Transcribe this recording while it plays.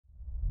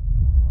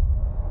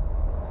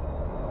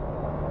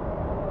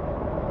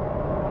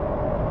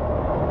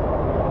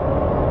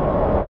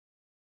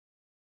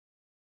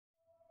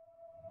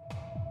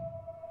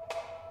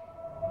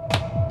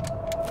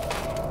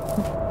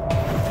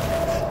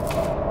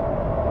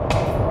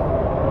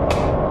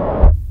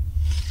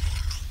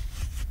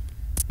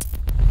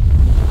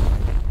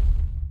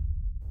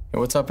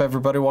What's up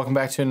everybody? Welcome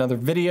back to another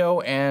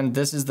video, and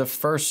this is the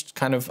first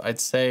kind of,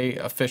 I'd say,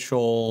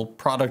 official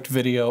product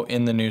video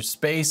in the new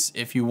space.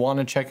 If you want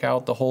to check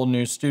out the whole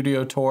new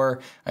studio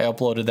tour, I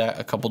uploaded that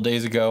a couple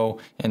days ago,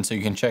 and so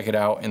you can check it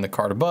out in the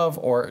card above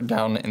or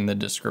down in the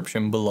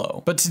description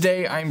below. But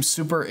today I'm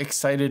super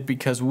excited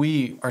because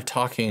we are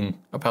talking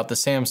about the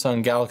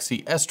Samsung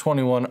Galaxy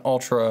S21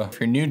 Ultra. If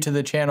you're new to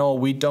the channel,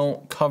 we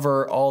don't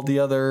cover all the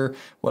other,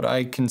 what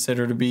I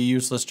consider to be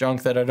useless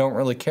junk that I don't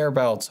really care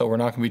about, so we're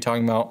not going to be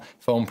talking about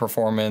phone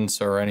performance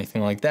or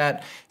anything like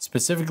that,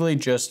 specifically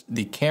just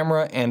the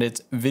camera and its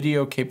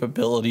video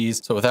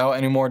capabilities. So without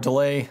any more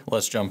delay,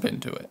 let's jump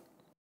into it.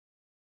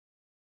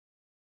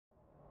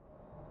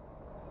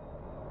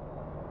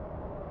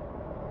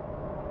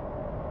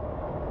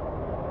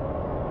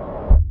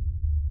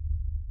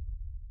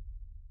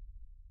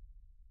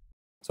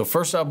 So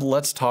first up,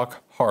 let's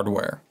talk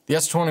hardware. The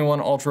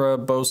S21 Ultra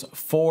boasts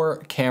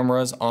 4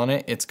 cameras on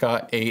it. It's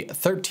got a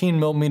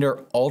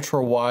 13mm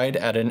ultra wide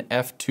at an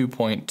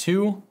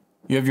f2.2.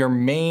 You have your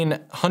main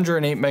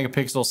 108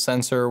 megapixel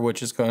sensor,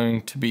 which is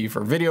going to be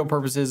for video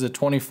purposes, a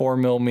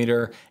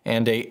 24mm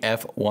and a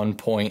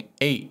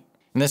f1.8.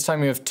 And this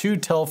time you have 2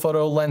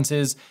 telephoto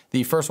lenses,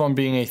 the first one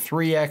being a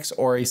 3x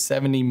or a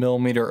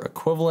 70mm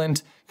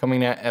equivalent,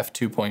 coming at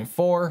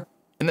f2.4.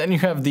 And then you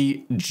have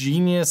the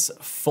genius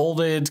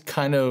folded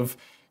kind of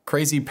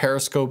crazy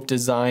periscope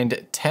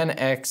designed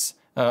 10x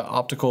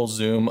optical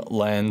zoom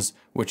lens,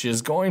 which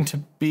is going to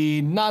be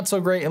not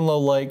so great in low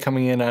light,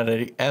 coming in at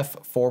a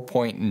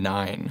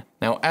f4.9.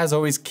 Now, as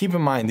always, keep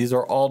in mind, these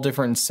are all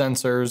different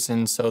sensors,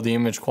 and so the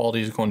image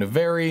quality is going to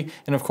vary.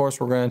 And of course,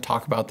 we're going to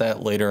talk about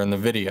that later in the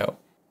video.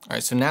 All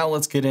right, so now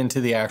let's get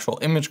into the actual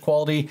image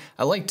quality.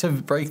 I like to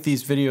break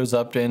these videos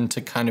up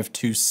into kind of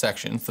 2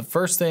 sections. The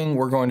first thing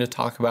we're going to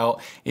talk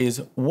about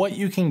is what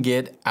you can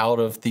get out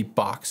of the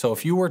box. So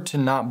if you were to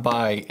not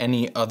buy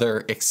any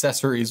other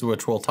accessories,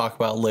 which we'll talk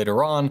about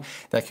later on,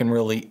 that can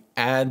really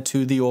add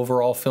to the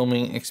overall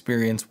filming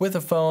experience with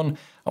a phone,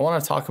 I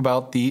want to talk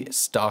about the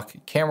stock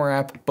camera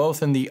app,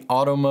 both in the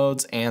auto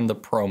modes and the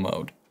pro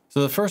mode. So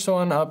the first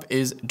one up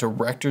is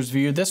Director's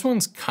View. This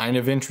one's kind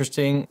of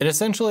interesting. It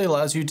essentially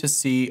allows you to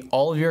see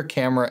all of your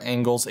camera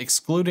angles,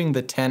 excluding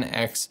the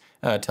 10x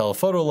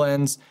telephoto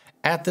lens,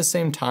 at the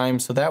same time.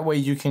 So that way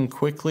you can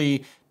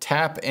quickly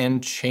tap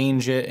and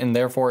change it. And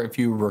therefore, if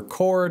you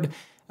record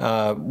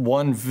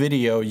one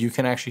video, you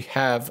can actually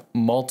have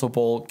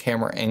multiple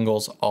camera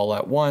angles all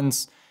at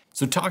once.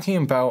 So talking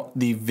about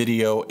the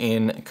video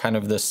in kind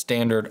of the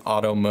standard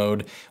auto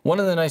mode, one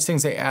of the nice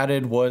things they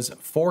added was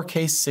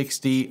 4K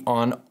 60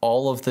 on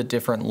all of the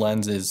different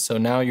lenses. So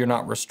now you're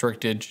not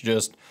restricted to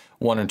just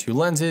 1 or 2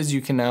 lenses.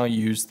 You can now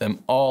use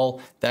them all.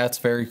 That's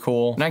very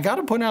cool. And I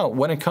gotta point out,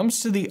 when it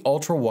comes to the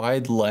ultra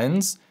wide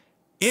lens,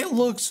 it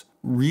looks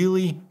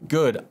really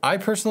good. I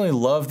personally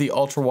love the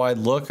ultra wide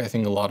look. I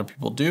think a lot of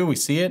people do. We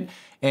see it.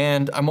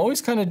 And I'm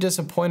always kind of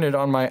disappointed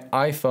on my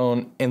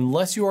iPhone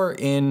unless you are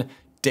in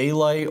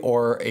daylight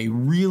or a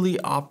really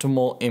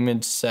optimal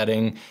image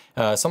setting,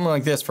 something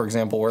like this, for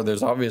example, where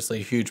there's obviously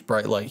a huge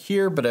bright light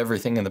here, but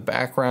everything in the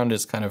background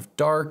is kind of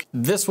dark.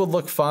 This would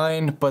look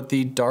fine, but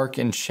the dark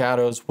and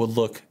shadows would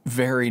look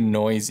very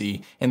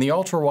noisy. And the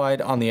ultra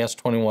wide on the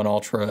S21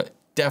 Ultra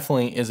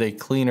definitely is a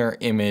cleaner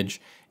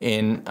image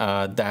in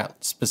that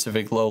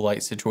specific low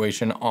light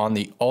situation on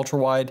the ultra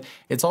wide.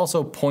 It's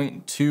also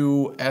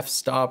 0.2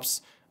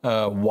 f-stops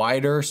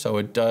wider, so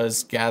it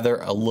does gather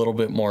a little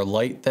bit more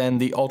light than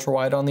the ultra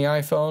wide on the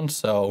iPhone.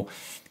 So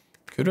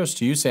kudos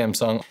to you,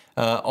 Samsung.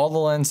 All the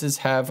lenses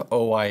have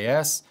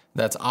OIS,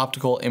 that's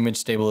optical image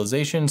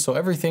stabilization, so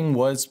everything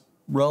was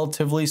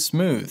relatively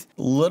smooth.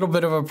 A little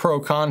bit of a pro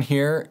con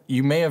here.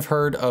 You may have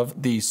heard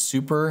of the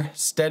super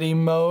steady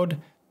mode.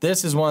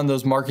 This is one of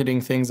those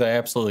marketing things I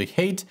absolutely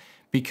hate,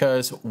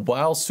 because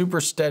while super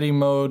steady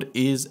mode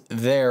is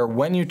there,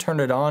 when you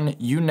turn it on,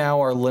 you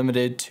now are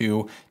limited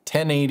to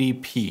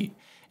 1080p.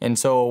 And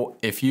so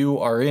if you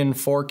are in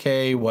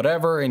 4K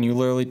whatever and you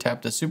literally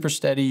tap the super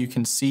steady, you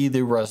can see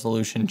the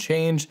resolution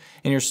change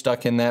and you're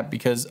stuck in that,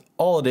 because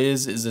all it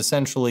is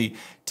essentially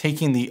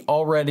taking the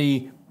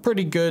already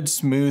pretty good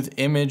smooth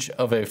image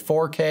of a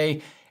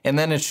 4K, and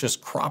then it's just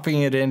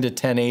cropping it into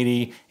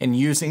 1080 and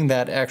using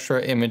that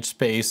extra image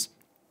space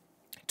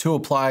to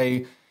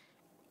apply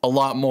a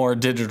lot more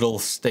digital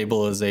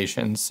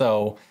stabilization.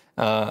 So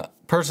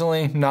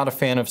personally, not a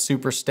fan of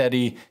super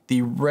steady.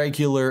 The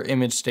regular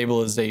image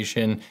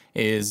stabilization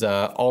is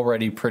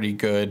already pretty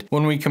good.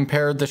 When we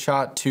compared the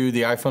shot to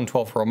the iPhone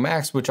 12 Pro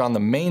Max, which on the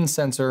main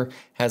sensor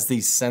has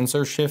the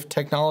sensor shift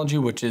technology,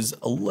 which is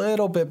a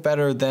little bit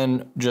better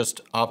than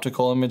just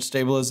optical image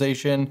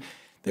stabilization,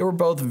 they were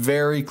both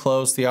very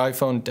close. The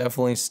iPhone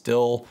definitely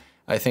still,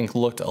 I think,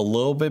 looked a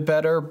little bit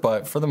better,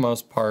 but for the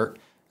most part,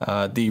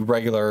 the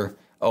regular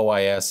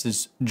OIS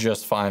is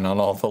just fine on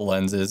all the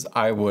lenses.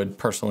 I would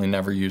personally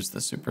never use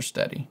the super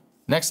steady.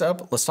 Next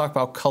up, let's talk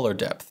about color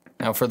depth.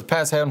 Now, for the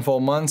past handful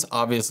of months,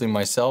 obviously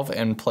myself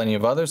and plenty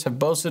of others have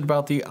boasted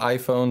about the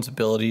iPhone's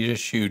ability to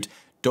shoot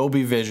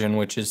Dolby Vision,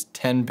 which is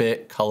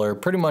 10-bit color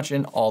pretty much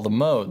in all the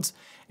modes.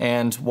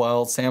 And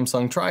while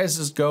Samsung tries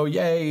to go,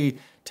 yay,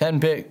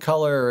 10-bit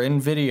color in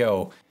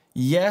video,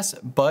 yes,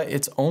 but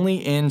it's only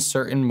in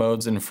certain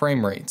modes and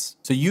frame rates.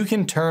 So you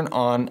can turn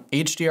on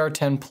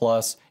HDR10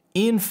 Plus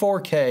in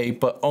 4K,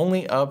 but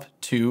only up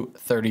to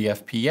 30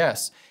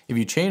 FPS. If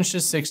you change to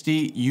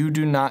 60, you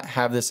do not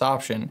have this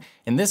option.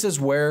 And this is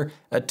where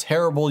a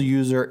terrible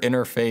user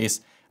interface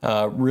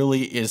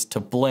really is to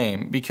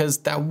blame, because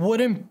that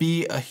wouldn't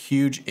be a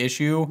huge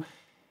issue.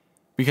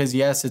 Because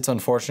yes, it's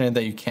unfortunate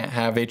that you can't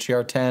have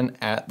HDR10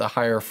 at the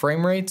higher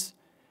frame rates.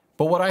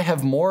 But what I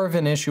have more of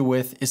an issue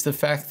with is the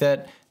fact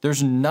that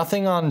there's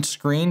nothing on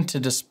screen to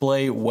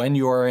display when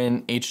you are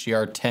in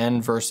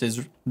HDR10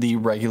 versus the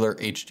regular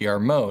HDR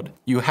mode.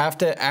 You have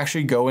to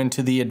actually go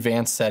into the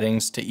advanced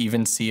settings to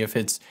even see if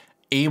it's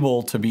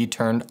able to be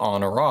turned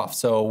on or off.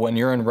 So when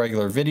you're in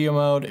regular video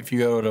mode, if you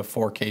go to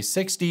 4K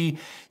 60,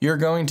 you're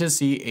going to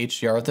see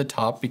HDR at the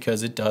top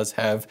because it does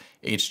have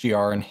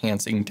HDR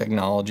enhancing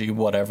technology,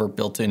 whatever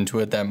built into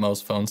it that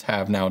most phones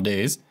have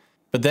nowadays.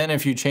 But then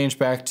if you change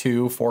back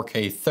to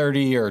 4K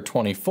 30 or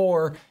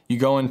 24, you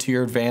go into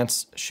your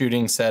advanced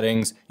shooting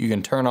settings, you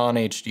can turn on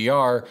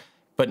HDR,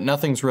 but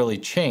nothing's really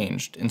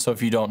changed. And so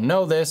if you don't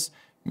know this,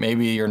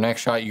 maybe your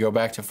next shot you go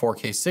back to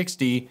 4K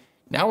 60,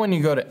 now when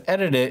you go to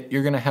edit it,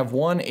 you're gonna have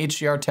one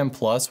HDR10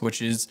 Plus, which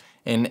is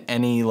in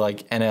any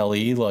like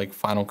NLE, like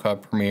Final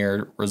Cut,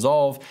 Premiere,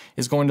 Resolve,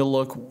 is going to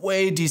look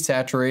way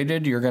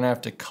desaturated. You're gonna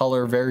have to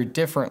color very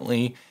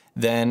differently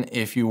than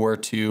if you were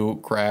to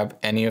grab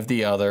any of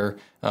the other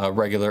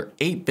regular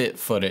 8-bit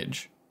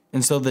footage.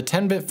 And so the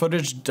 10-bit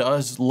footage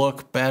does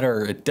look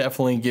better. It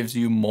definitely gives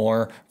you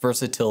more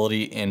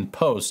versatility in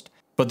post.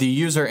 But the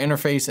user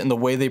interface and the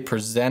way they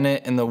present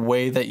it and the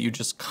way that you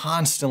just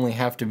constantly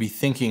have to be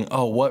thinking,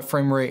 oh, what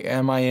frame rate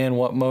am I in?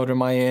 What mode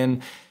am I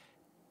in?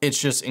 It's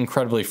just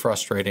incredibly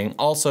frustrating.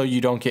 Also,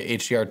 you don't get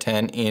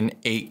HDR10 in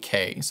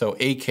 8K. So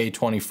 8K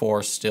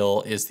 24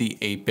 still is the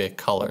 8-bit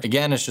color.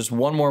 Again, it's just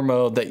one more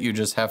mode that you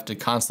just have to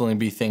constantly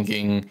be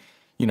thinking,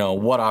 you know,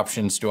 what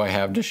options do I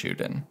have to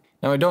shoot in?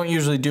 Now, I don't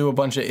usually do a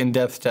bunch of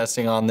in-depth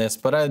testing on this,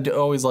 but I'd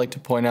always like to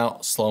point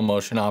out slow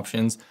motion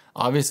options.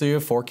 Obviously, you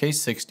have 4K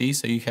 60,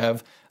 so you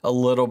have a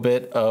little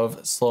bit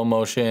of slow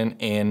motion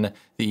in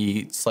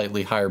the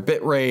slightly higher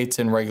bit rates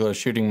and regular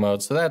shooting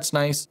mode, so that's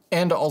nice.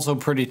 And also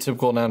pretty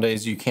typical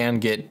nowadays, you can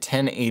get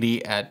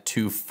 1080 at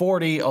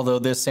 240, although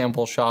this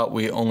sample shot,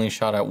 we only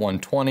shot at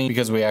 120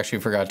 because we actually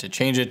forgot to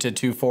change it to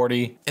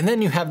 240. And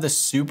then you have the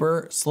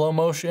super slow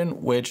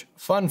motion, which,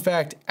 fun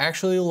fact,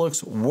 actually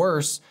looks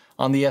worse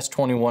on the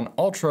S21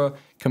 Ultra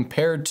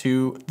compared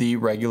to the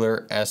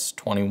regular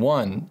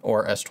S21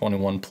 or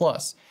S21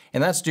 Plus.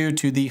 And that's due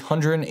to the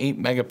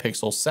 108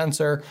 megapixel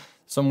sensor,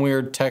 some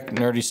weird tech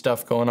nerdy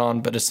stuff going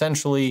on, but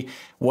essentially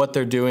what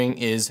they're doing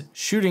is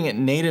shooting it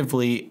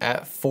natively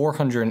at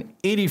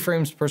 480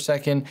 frames per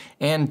second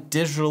and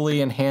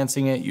digitally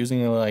enhancing it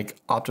using like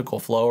optical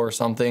flow or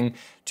something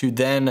to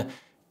then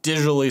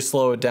digitally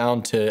slow it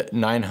down to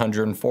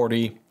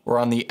 940. Where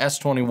on the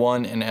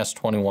S21 and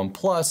S21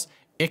 Plus,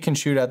 it can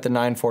shoot at the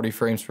 940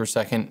 frames per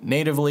second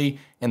natively,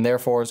 and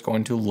therefore is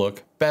going to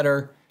look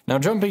better. Now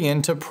jumping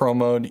into Pro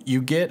mode,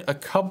 you get a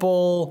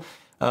couple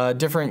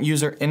different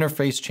user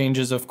interface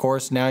changes, of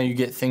course. Now you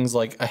get things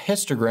like a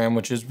histogram,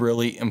 which is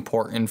really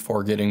important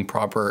for getting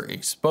proper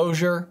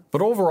exposure.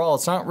 But overall,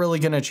 it's not really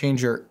going to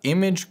change your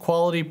image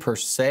quality per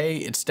se.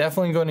 It's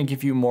definitely going to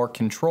give you more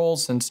control,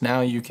 since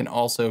now you can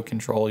also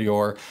control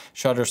your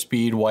shutter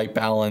speed, white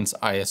balance,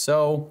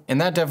 ISO.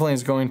 And that definitely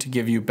is going to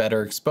give you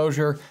better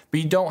exposure, but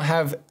you don't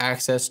have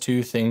access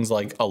to things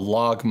like a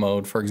log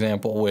mode, for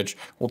example, which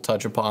we'll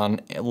touch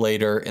upon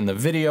later in the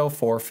video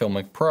for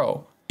Filmic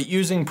Pro.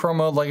 Using Pro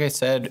mode, like I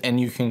said, and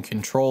you can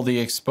control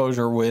the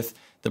exposure with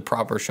the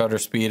proper shutter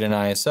speed and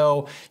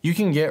ISO, you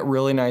can get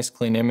really nice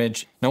clean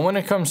image. Now when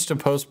it comes to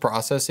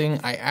post-processing,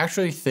 I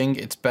actually think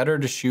it's better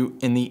to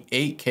shoot in the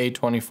 8K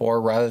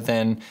 24 rather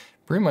than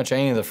pretty much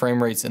any of the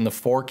frame rates in the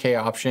 4K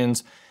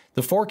options.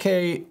 The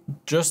 4K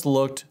just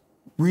looked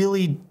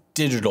really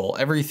digital.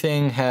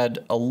 Everything had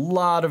a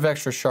lot of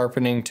extra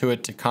sharpening to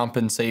it to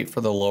compensate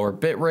for the lower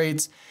bit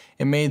rates.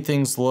 It made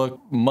things look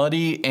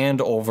muddy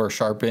and over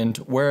sharpened.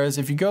 Whereas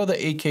if you go the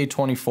 8K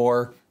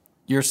 24,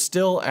 you're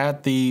still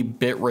at the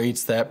bit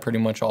rates that pretty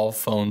much all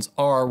phones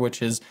are,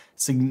 which is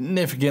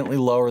significantly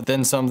lower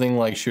than something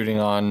like shooting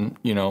on,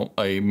 you know,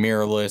 a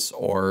mirrorless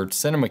or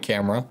cinema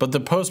camera. But the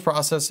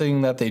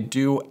post-processing that they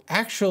do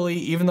actually,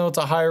 even though it's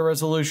a higher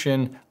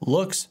resolution,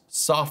 looks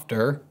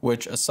softer,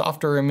 which a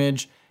softer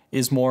image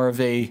is more of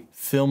a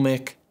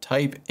filmic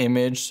type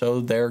image,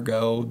 so there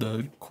go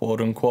the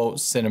quote-unquote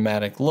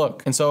cinematic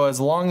look. And so as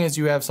long as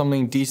you have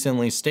something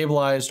decently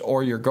stabilized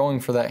or you're going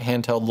for that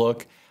handheld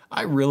look,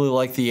 I really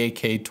like the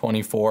 8K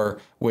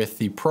 24 with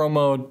the Pro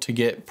mode to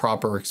get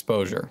proper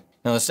exposure.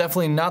 Now that's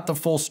definitely not the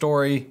full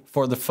story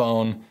for the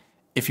phone.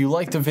 If you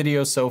like the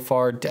video so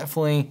far,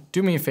 definitely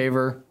do me a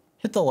favor,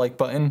 hit the like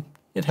button.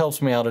 It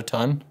helps me out a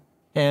ton.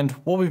 And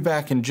we'll be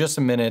back in just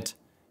a minute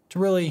to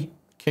really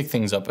kick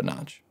things up a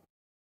notch.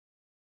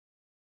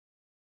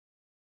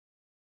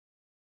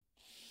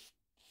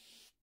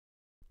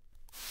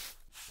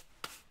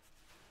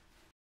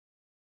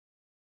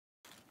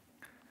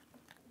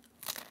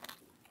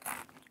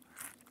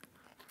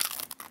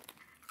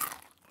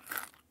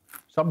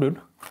 What's up,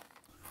 dude?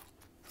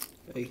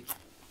 Hey. Is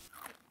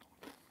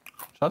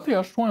that the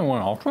S21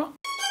 Ultra?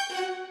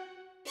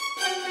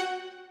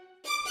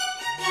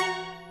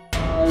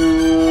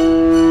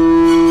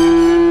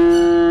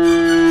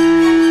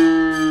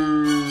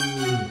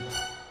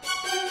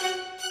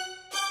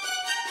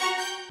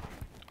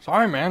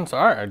 Sorry, man.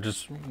 Sorry. I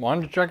just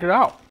wanted to check it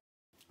out.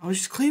 I was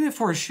just cleaning it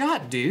for a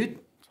shot, dude.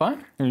 It's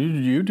fine.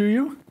 You do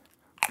you.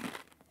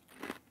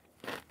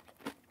 Is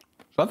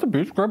that the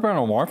Beastgrip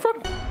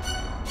Anamorphic?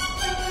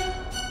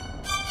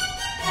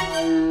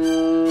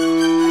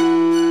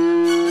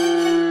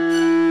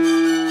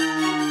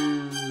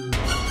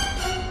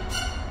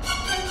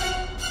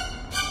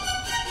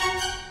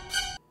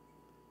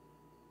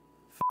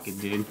 Fuck it,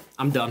 dude.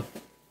 I'm done.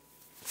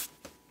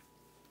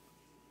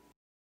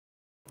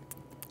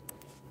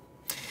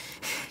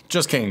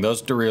 Just kidding,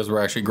 those Doritos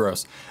were actually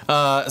gross.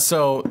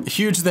 So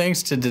huge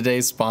thanks to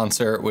today's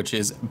sponsor, which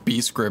is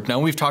Beastgrip. Now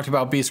we've talked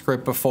about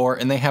Beastgrip before,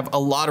 and they have a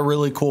lot of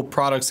really cool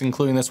products,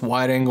 including this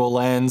wide angle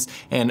lens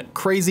and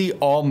crazy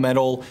all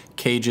metal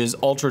cages,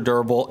 ultra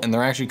durable, and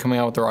they're actually coming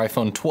out with their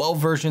iPhone 12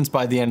 versions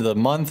by the end of the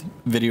month.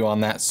 Video on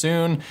that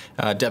soon.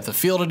 Depth of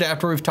field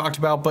adapter we've talked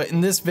about, but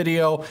in this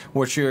video,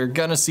 what you're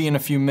gonna see in a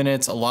few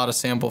minutes, a lot of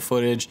sample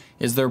footage,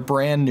 is their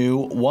brand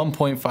new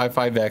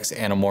 1.55x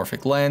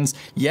anamorphic lens.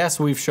 Yes,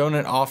 we've shown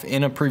it off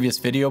in a previous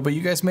video, but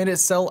you guys made it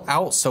sell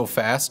out so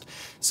fast.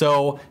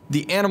 So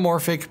the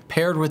anamorphic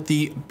paired with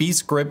the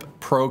Beastgrip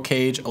Pro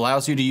cage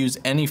allows you to use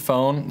any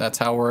phone. That's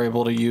how we're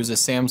able to use a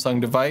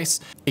Samsung device.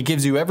 It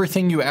gives you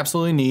everything you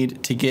absolutely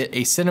need to get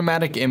a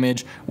cinematic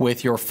image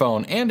with your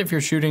phone. And if you're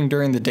shooting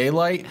during the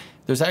daylight,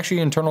 there's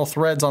actually internal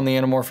threads on the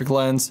anamorphic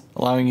lens,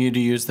 allowing you to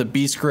use the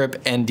Beastgrip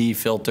ND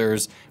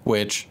filters,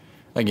 which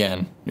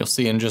again, you'll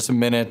see in just a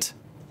minute.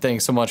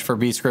 Thanks so much for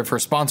Beastgrip for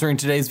sponsoring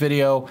today's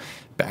video.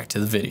 Back to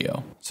the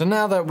video. So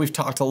now that we've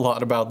talked a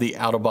lot about the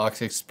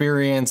out-of-box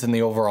experience and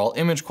the overall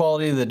image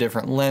quality, the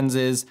different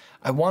lenses,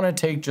 I want to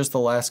take just the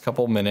last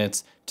couple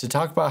minutes to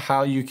talk about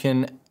how you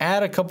can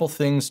add a couple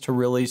things to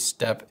really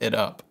step it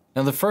up.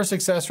 Now the first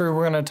accessory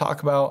we're going to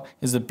talk about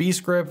is the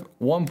Beastgrip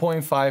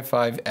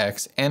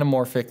 1.55x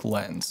anamorphic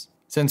lens.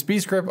 Since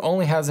Beastgrip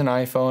only has an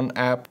iPhone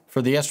app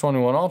for the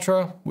S21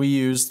 Ultra, we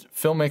used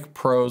Filmic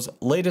Pro's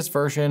latest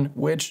version,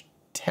 which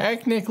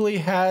technically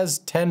has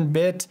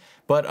 10-bit,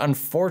 but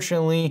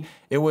unfortunately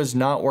it was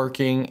not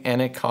working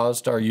and it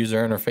caused our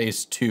user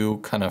interface to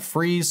kind of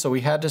freeze, so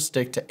we had to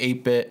stick to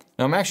 8-bit.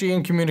 Now I'm actually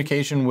in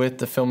communication with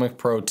the Filmic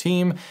Pro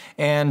team,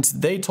 and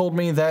they told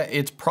me that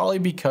it's probably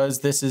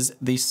because this is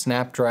the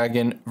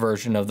Snapdragon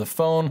version of the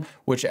phone,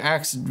 which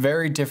acts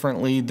very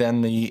differently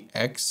than the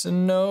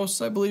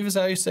exynos, I believe is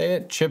how you say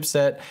it,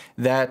 chipset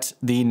that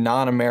the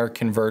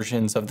non-American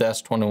versions of the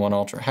S21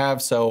 Ultra have.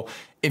 So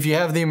if you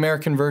have the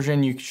American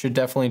version, you should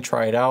definitely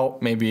try it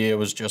out. Maybe it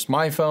was just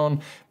my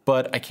phone,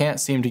 but I can't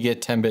seem to get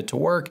 10-bit to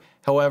work.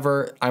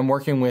 However, I'm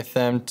working with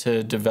them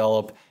to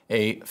develop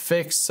a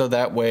fix so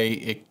that way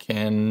it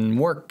can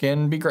work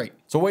and be great.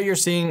 So what you're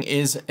seeing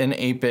is an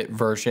 8-bit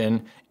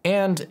version,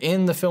 and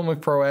in the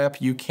Filmic Pro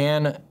app, you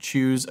can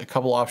choose a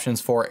couple options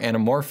for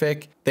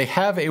anamorphic. They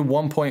have a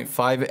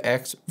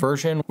 1.5x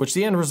version, which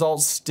the end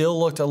result still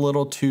looked a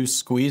little too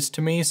squeezed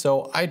to me.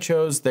 So I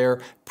chose their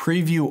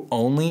preview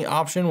only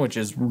option, which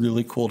is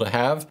really cool to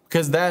have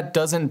because that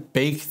doesn't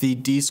bake the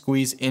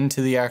de-squeeze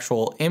into the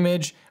actual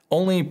image,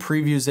 only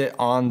previews it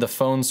on the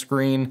phone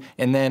screen.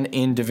 And then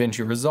in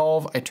DaVinci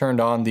Resolve, I turned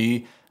on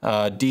the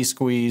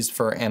de-squeeze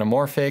for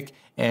anamorphic,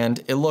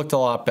 and it looked a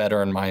lot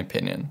better in my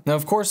opinion. Now,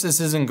 of course, this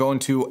isn't going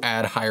to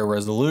add higher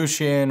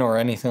resolution or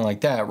anything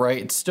like that,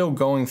 right? It's still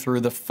going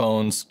through the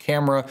phone's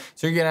camera,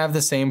 so you're gonna have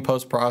the same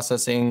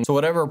post-processing. So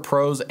whatever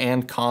pros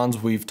and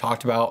cons we've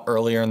talked about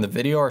earlier in the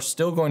video are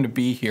still going to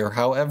be here.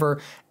 However,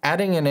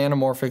 adding an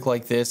anamorphic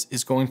like this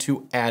is going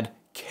to add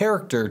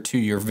character to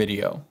your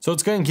video. So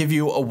it's going to give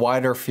you a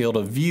wider field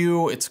of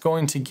view. It's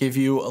going to give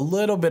you a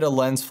little bit of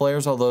lens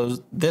flares, although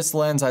this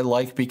lens I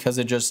like because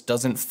it just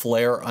doesn't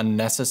flare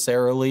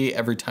unnecessarily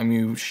every time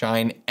you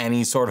shine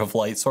any sort of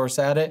light source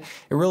at it.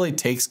 It really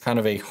takes kind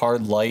of a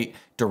hard light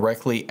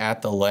directly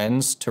at the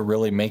lens to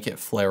really make it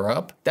flare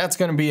up. That's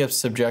going to be a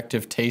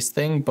subjective taste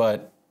thing,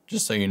 but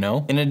just so you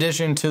know. In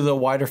addition to the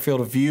wider field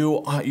of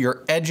view,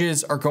 your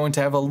edges are going to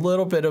have a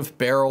little bit of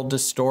barrel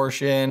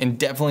distortion and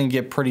definitely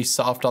get pretty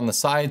soft on the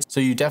sides. So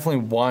you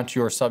definitely want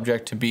your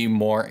subject to be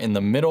more in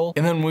the middle.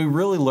 And then we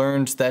really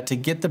learned that to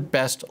get the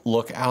best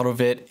look out of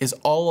it is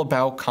all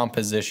about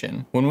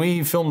composition. When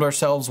we filmed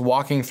ourselves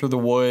walking through the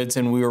woods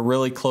and we were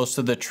really close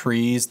to the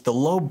trees, the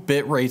low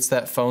bit rates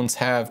that phones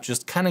have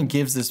just kind of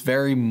gives this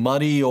very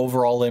muddy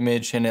overall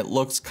image, and it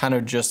looks kind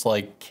of just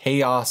like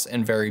chaos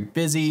and very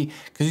busy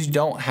because you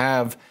don't have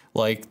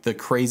like the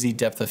crazy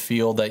depth of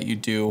field that you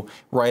do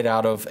right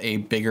out of a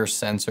bigger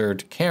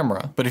sensored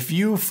camera. But if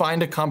you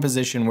find a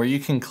composition where you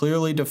can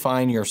clearly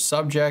define your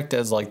subject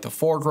as like the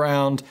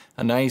foreground,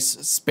 a nice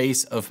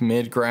space of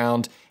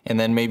midground, and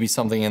then maybe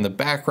something in the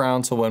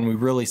background, so when we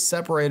really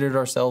separated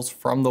ourselves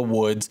from the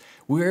woods,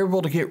 we were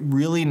able to get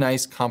really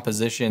nice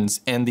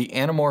compositions. And the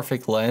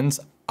anamorphic lens,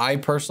 I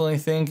personally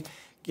think,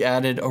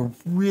 added a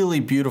really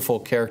beautiful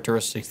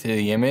characteristic to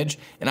the image,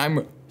 and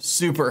I'm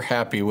super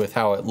happy with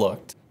how it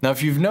looked. Now,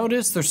 if you've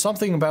noticed, there's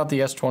something about the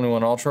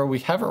S21 Ultra we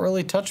haven't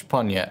really touched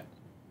upon yet,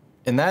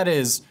 and that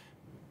is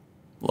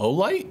low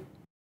light.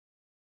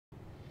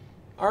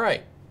 All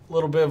right, a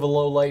little bit of a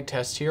low light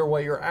test here.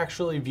 What you're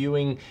actually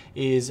viewing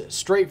is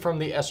straight from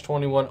the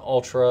S21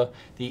 Ultra,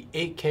 the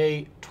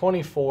 8K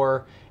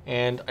 24,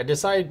 and I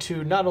decided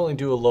to not only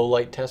do a low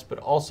light test, but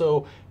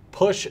also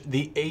push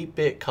the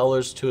 8-bit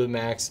colors to the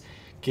max,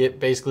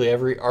 get basically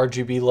every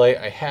RGB light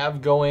I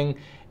have going,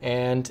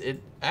 and it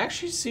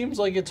actually seems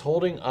like it's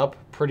holding up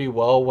pretty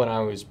well when I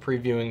was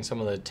previewing some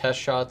of the test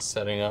shots,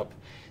 setting up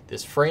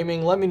this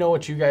framing. Let me know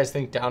what you guys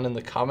think down in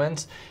the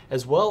comments,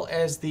 as well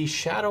as the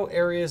shadow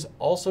areas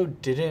also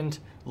didn't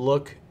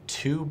look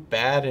too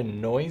bad and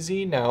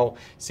noisy. Now,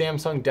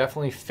 Samsung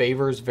definitely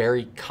favors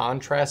very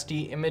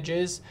contrasty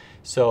images,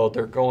 so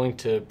they're going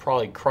to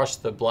probably crush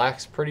the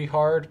blacks pretty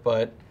hard,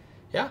 but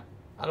yeah,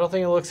 I don't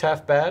think it looks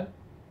half bad.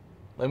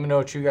 Let me know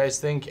what you guys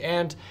think.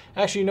 And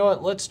actually, you know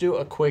what? Let's do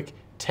a quick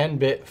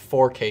 10-bit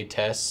 4K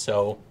test.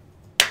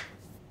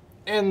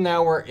 And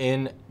now we're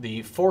in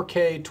the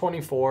 4K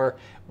 24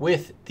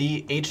 with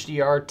the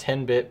HDR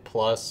 10-bit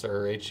plus,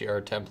 or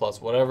HDR 10 plus,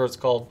 whatever it's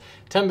called,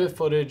 10-bit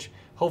footage,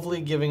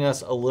 hopefully giving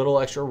us a little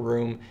extra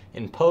room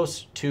in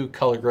post to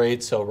color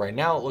grade. So right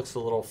now it looks a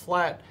little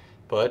flat,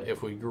 but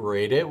if we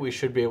grade it, we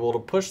should be able to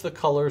push the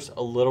colors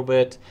a little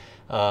bit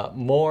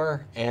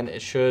more, and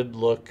it should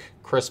look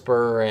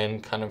crisper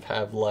and kind of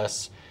have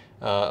less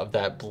of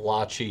that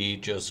blotchy,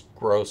 just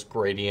gross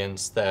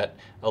gradients that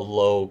a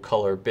low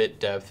color bit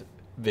depth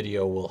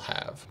video will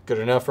have. Good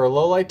enough for a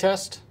low light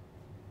test?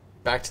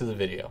 Back to the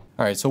video.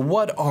 All right, so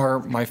what are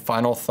my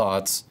final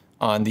thoughts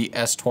on the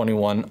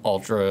S21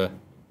 Ultra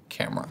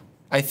camera?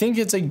 I think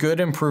it's a good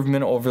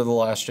improvement over the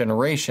last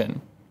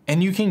generation,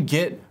 and you can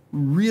get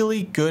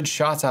really good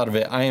shots out of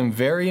it. I am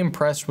very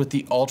impressed with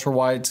the ultra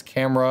wide's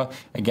camera.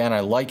 Again,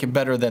 I like it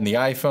better than the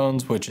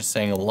iPhones, which is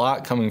saying a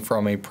lot coming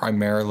from a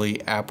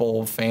primarily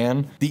Apple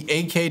fan. The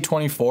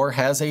 8K24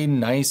 has a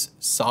nice,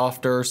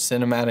 softer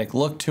cinematic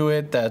look to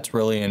it that's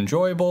really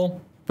enjoyable.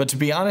 But to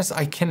be honest,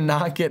 I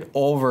cannot get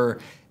over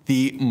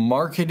the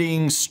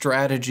marketing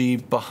strategy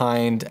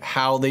behind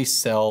how they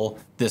sell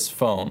this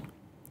phone.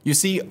 You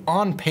see,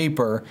 on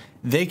paper,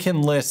 they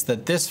can list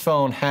that this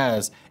phone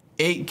has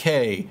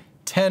 8K,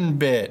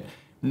 10-bit,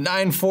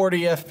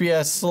 940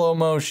 FPS slow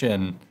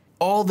motion,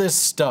 all this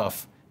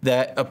stuff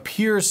that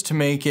appears to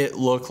make it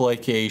look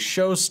like a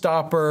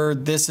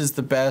showstopper. This is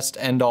the best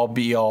end-all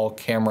be-all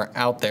camera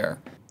out there.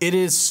 It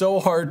is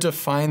so hard to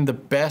find the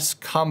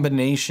best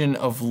combination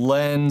of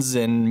lens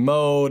and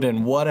mode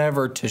and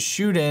whatever to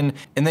shoot in,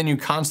 and then you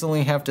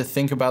constantly have to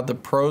think about the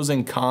pros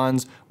and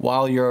cons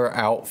while you're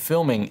out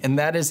filming, and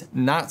that is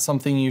not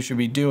something you should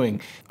be doing.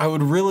 I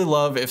would really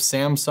love if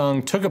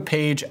Samsung took a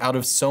page out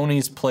of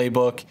Sony's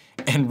playbook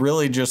and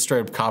really just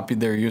straight up copied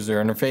their user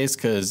interface,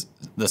 because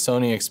the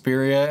Sony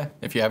Xperia,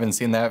 if you haven't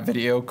seen that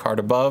video, card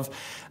above,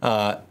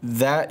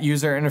 that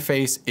user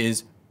interface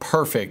is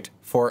perfect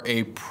for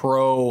a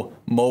pro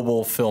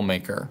mobile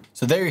filmmaker.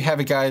 So there you have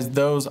it, guys.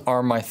 Those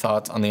are my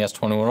thoughts on the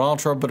S21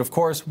 Ultra. But of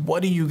course,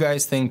 what do you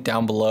guys think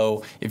down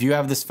below? If you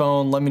have this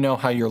phone, let me know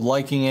how you're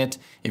liking it.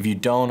 If you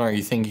don't, are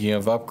you thinking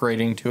of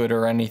upgrading to it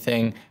or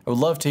anything? I would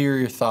love to hear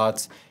your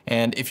thoughts.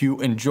 And if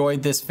you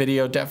enjoyed this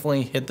video,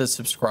 definitely hit the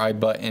subscribe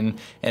button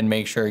and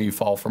make sure you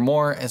follow for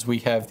more, as we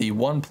have the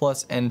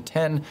OnePlus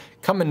N10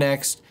 coming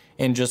next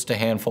in just a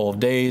handful of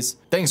days.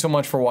 Thanks so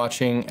much for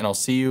watching, and I'll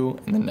see you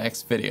in the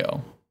next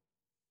video.